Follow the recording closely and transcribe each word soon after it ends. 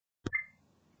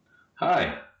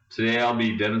Hi, today I'll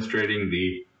be demonstrating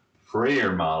the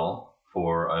Freyer model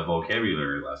for a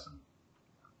vocabulary lesson.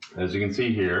 As you can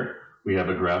see here, we have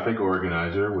a graphic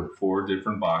organizer with 4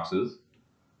 different boxes,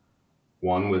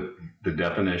 one with the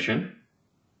definition,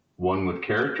 one with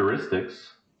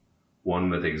characteristics, one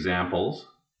with examples,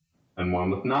 and one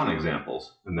with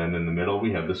non-examples. And then in the middle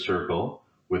we have the circle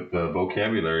with the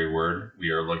vocabulary word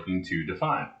we are looking to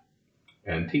define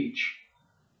and teach.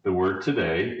 The word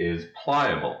today is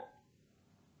pliable.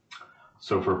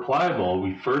 So for pliable,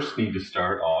 we first need to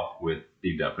start off with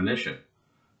the definition.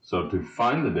 So to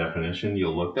find the definition,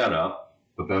 you'll look that up,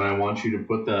 but then I want you to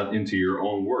put that into your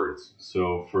own words.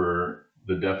 So for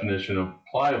the definition of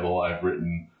pliable, I've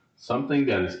written something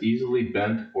that is easily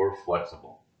bent or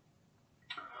flexible.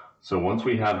 So once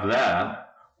we have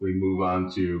that, we move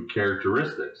on to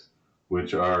characteristics,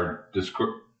 which are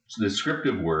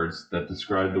descriptive words that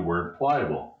describe the word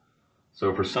pliable.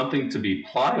 So for something to be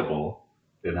pliable,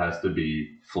 it has to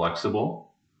be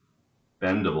flexible,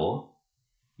 bendable,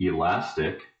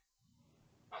 elastic,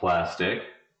 plastic,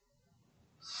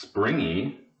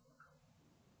 springy,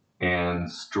 and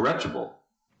stretchable.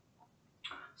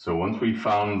 So once we've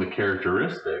found the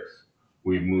characteristics,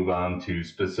 we move on to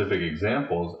specific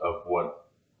examples of what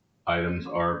items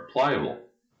are pliable.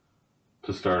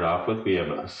 To start off with, we have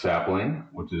a sapling,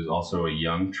 which is also a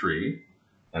young tree,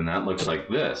 and that looks like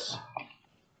this.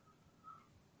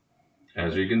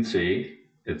 As you can see,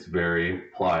 it's very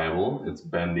pliable, it's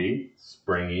bendy,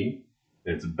 springy,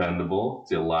 it's bendable,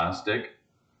 it's elastic.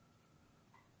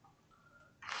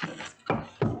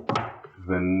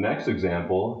 The next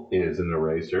example is an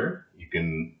eraser. You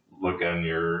can look on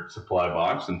your supply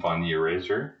box and find the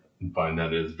eraser and find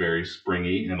that it is very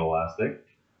springy and elastic.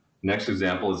 Next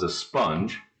example is a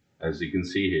sponge. As you can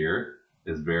see here,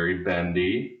 is very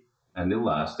bendy and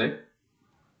elastic.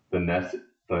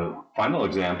 The final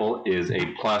example is a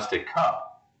plastic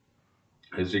cup.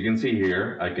 As you can see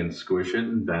here, I can squish it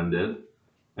and bend it,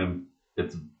 and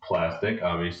it's plastic,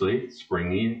 obviously,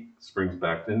 springy, springs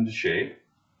back into shape.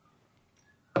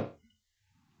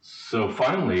 So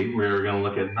finally, we're going to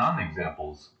look at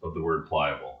non-examples of the word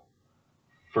pliable.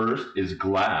 First is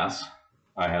glass.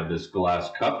 I have this glass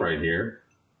cup right here.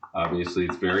 Obviously,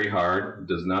 it's very hard, it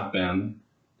does not bend,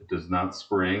 it does not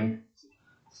spring,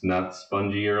 it's not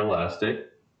spongy or elastic.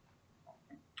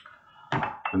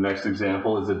 The next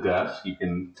example is a desk. You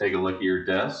can take a look at your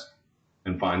desk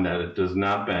and find that it does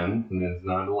not bend and it's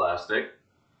not elastic.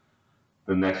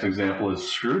 The next example is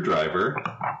screwdriver,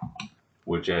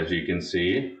 which as you can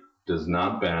see, does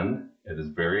not bend. It is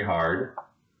very hard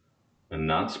and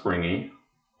not springy.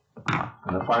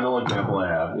 And the final example I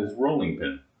have is rolling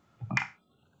pin.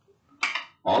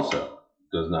 Also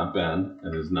does not bend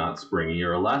and is not springy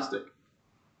or elastic.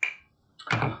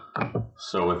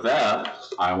 So with that,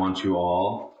 I want you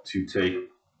all to take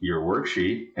your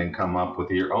worksheet and come up with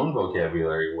your own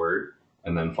vocabulary word,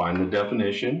 and then find the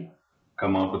definition,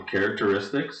 come up with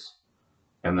characteristics,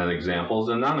 and then examples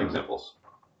and non-examples.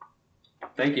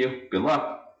 Thank you. Good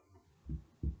luck.